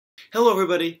Hello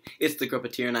everybody, it's the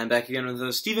Gruppeteer and I'm back again with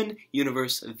the Steven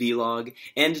Universe Vlog,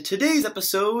 and today's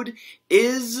episode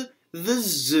is the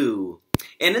zoo.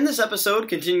 And in this episode,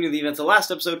 continuing the events of the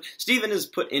last episode, Steven is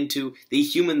put into the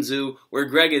human zoo where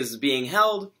Greg is being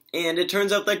held, and it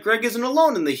turns out that Greg isn't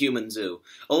alone in the human zoo.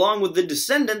 Along with the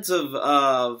descendants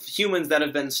of humans that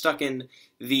have been stuck in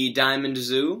the Diamond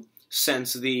Zoo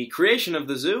since the creation of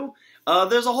the zoo,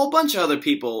 there's a whole bunch of other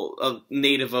people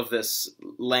native of this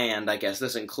land, I guess,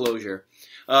 this enclosure.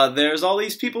 There's all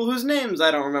these people whose names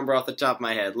I don't remember off the top of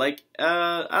my head. Like,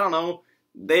 I don't know.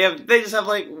 They just have,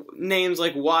 like, names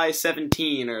like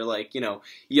Y17 or, like, you know,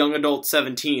 Young Adult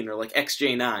 17 or, like,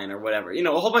 XJ9 or whatever. You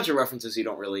know, a whole bunch of references you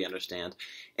don't really understand.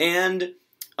 And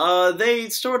they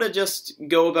sort of just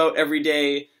go about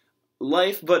everyday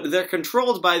life, but they're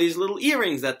controlled by these little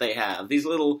earrings that they have. These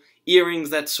little earrings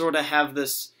that sort of have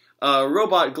this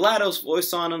robot GLaDOS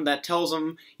voice on them that tells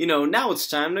them, you know, now it's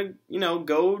time to, you know,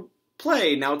 go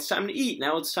play, now it's time to eat,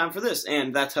 now it's time for this,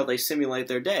 and that's how they simulate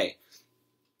their day.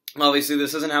 Obviously,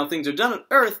 this isn't how things are done on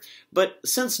Earth, but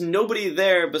since nobody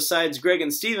there besides Greg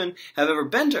and Steven have ever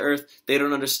been to Earth, they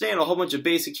don't understand a whole bunch of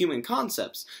basic human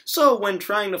concepts. So when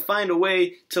trying to find a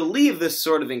way to leave this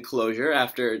sort of enclosure,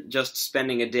 after just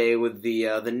spending a day with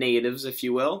the natives, if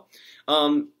you will,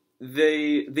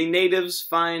 the natives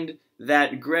find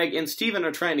that Greg and Steven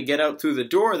are trying to get out through the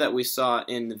door that we saw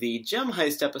in the gem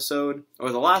heist episode,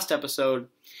 or the last episode,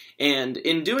 and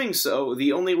in doing so,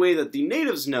 the only way that the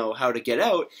natives know how to get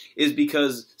out is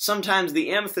because sometimes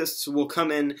the amethysts will come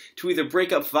in to either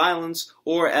break up violence,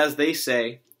 or as they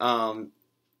say, in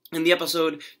the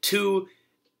episode, to,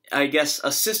 I guess,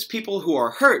 assist people who are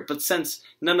hurt, but since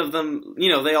none of them, you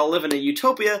know, they all live in a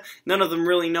utopia, none of them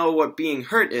really know what being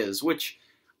hurt is, which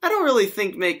I don't really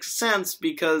think makes sense,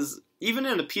 because even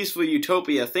in a peaceful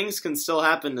utopia, things can still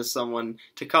happen to someone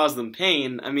to cause them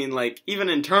pain. I mean, like, even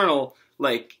internal,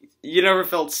 like, you never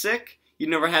felt sick? You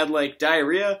never had, like,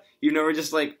 diarrhea? You never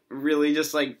just, like, really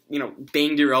just, like, you know,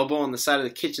 banged your elbow on the side of the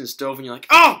kitchen stove and you're like,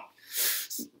 oh!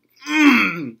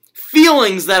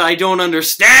 Feelings that I don't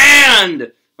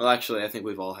understand! Well, actually, I think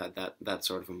we've all had that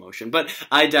sort of emotion, but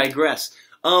I digress.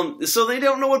 So they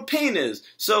don't know what pain is.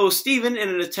 So Steven, in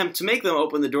an attempt to make them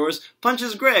open the doors,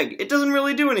 punches Greg. It doesn't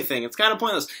really do anything. It's kind of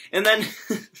pointless. And then,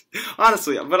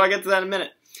 honestly, but I'll get to that in a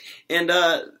minute. And,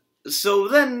 so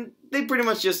then they pretty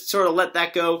much just sort of let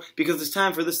that go because it's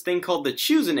time for this thing called the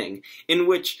choosening, in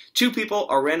which two people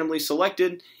are randomly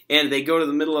selected and they go to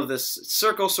the middle of this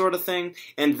circle sort of thing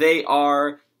and they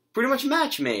are pretty much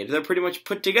match made. They're pretty much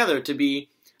put together to be,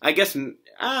 I guess,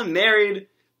 married,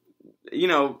 you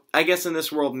know, I guess in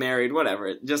this world married,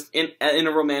 whatever, just in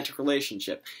a romantic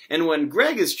relationship. And when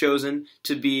Greg is chosen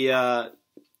to be,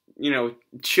 you know,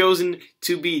 chosen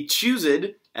to be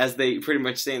choosed, as they pretty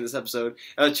much say in this episode,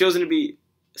 chosen to be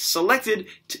selected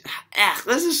to,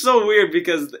 this is so weird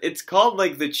because it's called,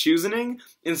 like, the choosening,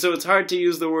 and so it's hard to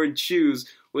use the word choose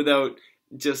without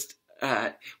just,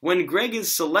 when Greg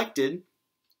is selected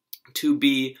to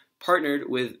be partnered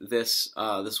with this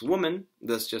woman,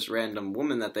 this just random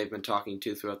woman that they've been talking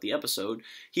to throughout the episode,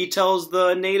 he tells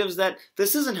the natives that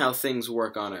this isn't how things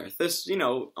work on Earth. This, you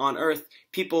know, on Earth,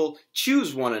 people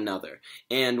choose one another.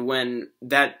 And when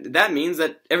that means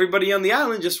that everybody on the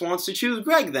island just wants to choose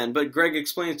Greg then. But Greg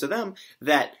explains to them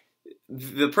that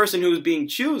the person who is being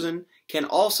chosen can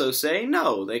also say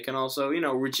no. They can also, you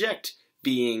know, reject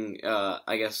being,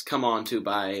 I guess, come on to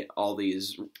by all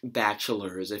these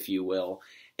bachelors, if you will.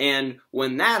 And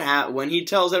when when he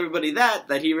tells everybody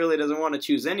that he really doesn't want to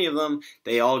choose any of them,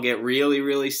 they all get really,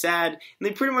 really sad, and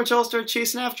they pretty much all start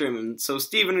chasing after him. And so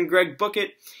Steven and Greg book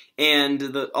it,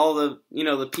 and all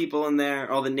the people in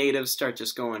there, all the natives start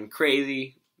just going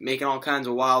crazy, making all kinds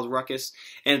of wild ruckus,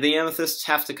 and the amethysts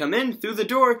have to come in through the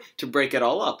door to break it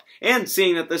all up. And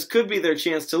seeing that this could be their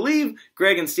chance to leave,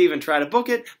 Greg and Steven try to book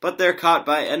it, but they're caught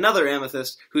by another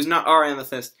amethyst who's not our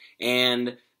amethyst,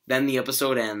 and then the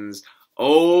episode ends.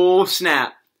 Oh,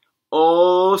 snap.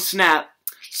 Oh, snap.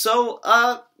 So,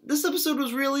 this episode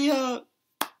was really, how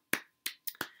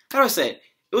do I say it?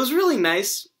 It was really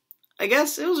nice. I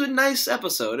guess it was a nice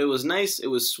episode. It was nice, it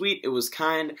was sweet, it was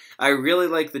kind. I really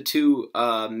like the two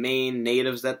main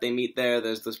natives that they meet there.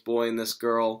 There's this boy and this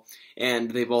girl, and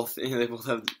they both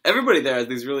have, everybody there has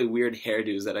these really weird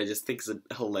hairdos that I just think is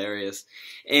hilarious.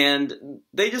 And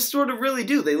they just sort of really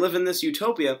do. They live in this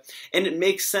utopia, and it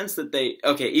makes sense that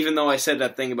okay, even though I said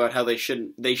that thing about how they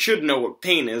should know what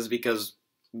pain is, because,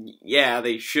 yeah,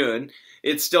 they should,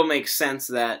 it still makes sense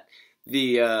that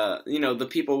the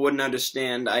people wouldn't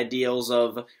understand ideals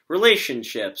of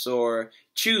relationships or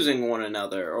choosing one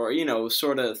another, or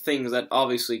sort of things that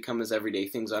obviously come as everyday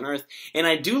things on Earth. And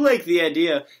I do like the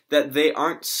idea that they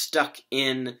aren't stuck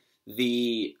in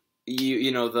the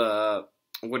the,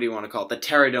 what do you want to call it, the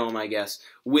Terradome, I guess,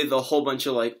 with a whole bunch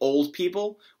of like old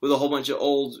people, with a whole bunch of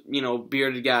old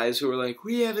bearded guys who are like,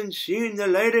 we haven't seen the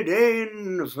light of day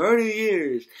in 30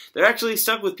 years. They're actually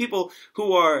stuck with people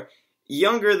who are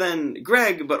younger than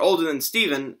Greg, but older than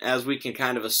Steven, as we can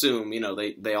kind of assume.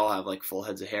 They all have like full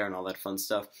heads of hair and all that fun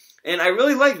stuff. And I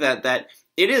really like that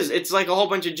it's like a whole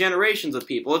bunch of generations of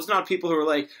people. It's not people who are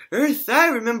like, Earth, I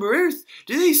remember Earth.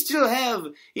 Do they still have,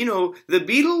 the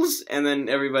Beatles? And then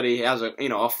everybody has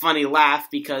a funny laugh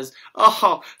because,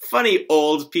 oh, funny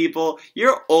old people,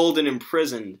 you're old and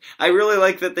imprisoned. I really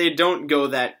like that they don't go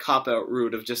that cop-out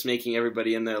route of just making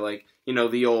everybody in there like,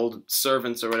 the old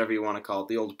servants or whatever you want to call it,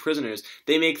 the old prisoners.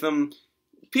 They make them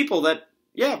people that,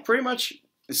 yeah, pretty much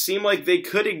seem like they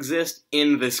could exist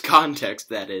in this context,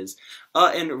 that is.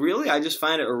 And really, I just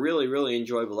find it a really, really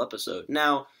enjoyable episode.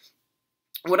 Now,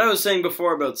 what I was saying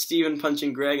before about Steven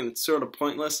punching Greg and it's sort of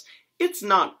pointless, it's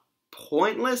not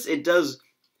pointless. It does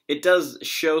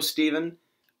show Steven,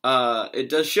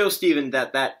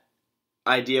 that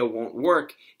idea won't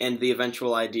work, and the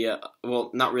eventual idea,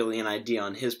 well, not really an idea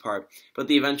on his part, but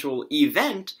the eventual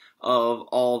event of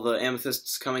all the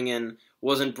amethysts coming in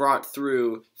wasn't brought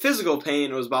through physical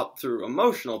pain, it was brought through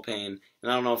emotional pain.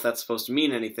 And I don't know if that's supposed to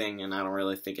mean anything, and I don't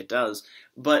really think it does.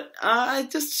 But I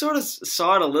just sort of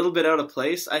saw it a little bit out of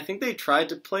place. I think they tried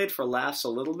to play it for laughs a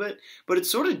little bit, but it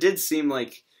sort of did seem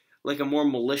like a more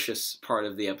malicious part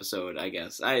of the episode, I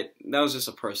guess. That was just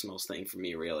a personal thing for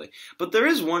me, really. But there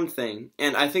is one thing,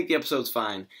 and I think the episode's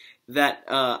fine, that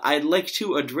I'd like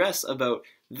to address about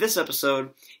this episode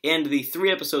and the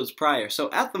 3 episodes prior. So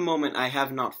at the moment, I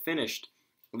have not finished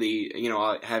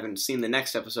I haven't seen the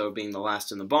next episode being The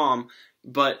Last in the Bomb,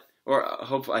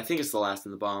 I think it's The Last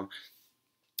in the Bomb.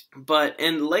 But,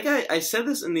 and like I said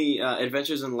this in the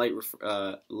Adventures in Light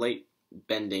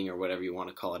Bending, or whatever you want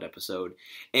to call it, episode,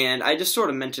 and I just sort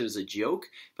of meant it as a joke,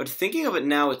 but thinking of it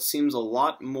now, it seems a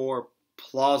lot more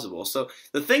plausible. So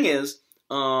the thing is,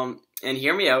 and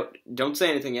hear me out, don't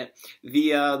say anything yet,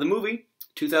 the movie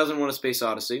 2001: A Space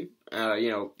Odyssey,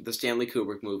 the Stanley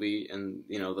Kubrick movie, and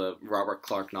the Robert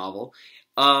Clark novel,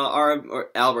 or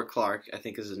Albert Clark, I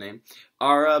think is his name,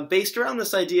 are based around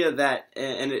this idea that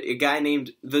a guy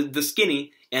named the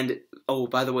Skinny, and oh,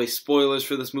 by the way, spoilers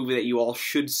for this movie that you all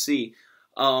should see.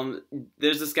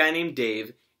 There's this guy named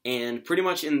Dave, and pretty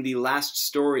much in the last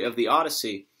story of the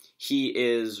Odyssey, he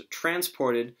is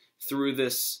transported through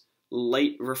this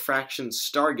light refraction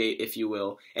stargate, if you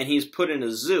will, and he's put in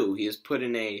a zoo. He is put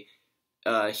in a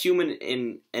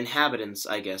human inhabitants,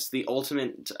 I guess, the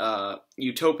ultimate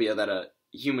utopia that a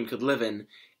human could live in,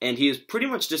 and he is pretty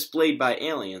much displayed by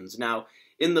aliens. Now,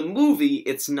 in the movie,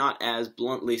 it's not as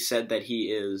bluntly said that he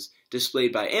is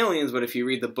displayed by aliens, but if you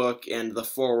read the book and the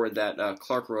foreword that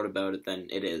Clark wrote about it, then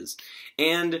it is.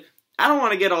 And I don't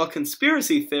want to get all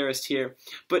conspiracy theorist here,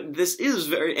 but this is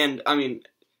very, and I mean,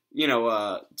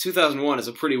 2001 is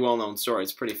a pretty well-known story.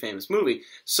 It's a pretty famous movie.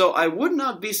 So I would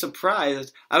not be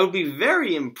surprised. I would be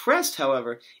very impressed,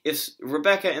 however, if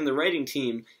Rebecca and the writing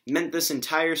team meant this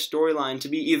entire storyline to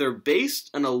be either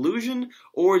based, an illusion,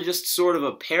 or just sort of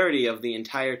a parody of the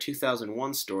entire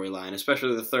 2001 storyline,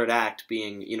 especially the third act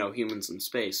being, humans in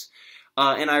space.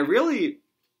 And I really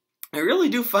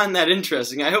do find that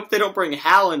interesting. I hope they don't bring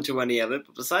Hal into any of it,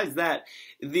 but besides that,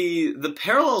 the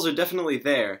parallels are definitely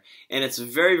there, and it's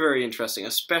very, very interesting,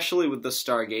 especially with the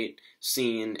Stargate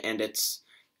scene and its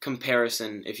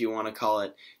comparison, if you want to call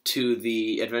it, to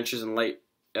the Adventures in Light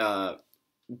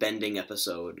Bending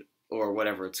episode, or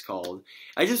whatever it's called.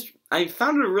 I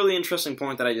found it a really interesting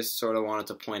point that I just sort of wanted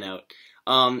to point out.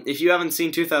 If you haven't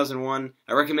seen 2001,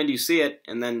 I recommend you see it,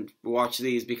 and then watch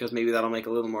these, because maybe that'll make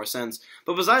a little more sense.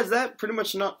 But besides that, pretty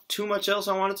much not too much else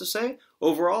I wanted to say.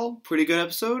 Overall, pretty good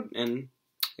episode, and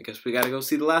I guess we gotta go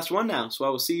see the last one now. So I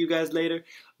will see you guys later.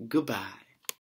 Goodbye.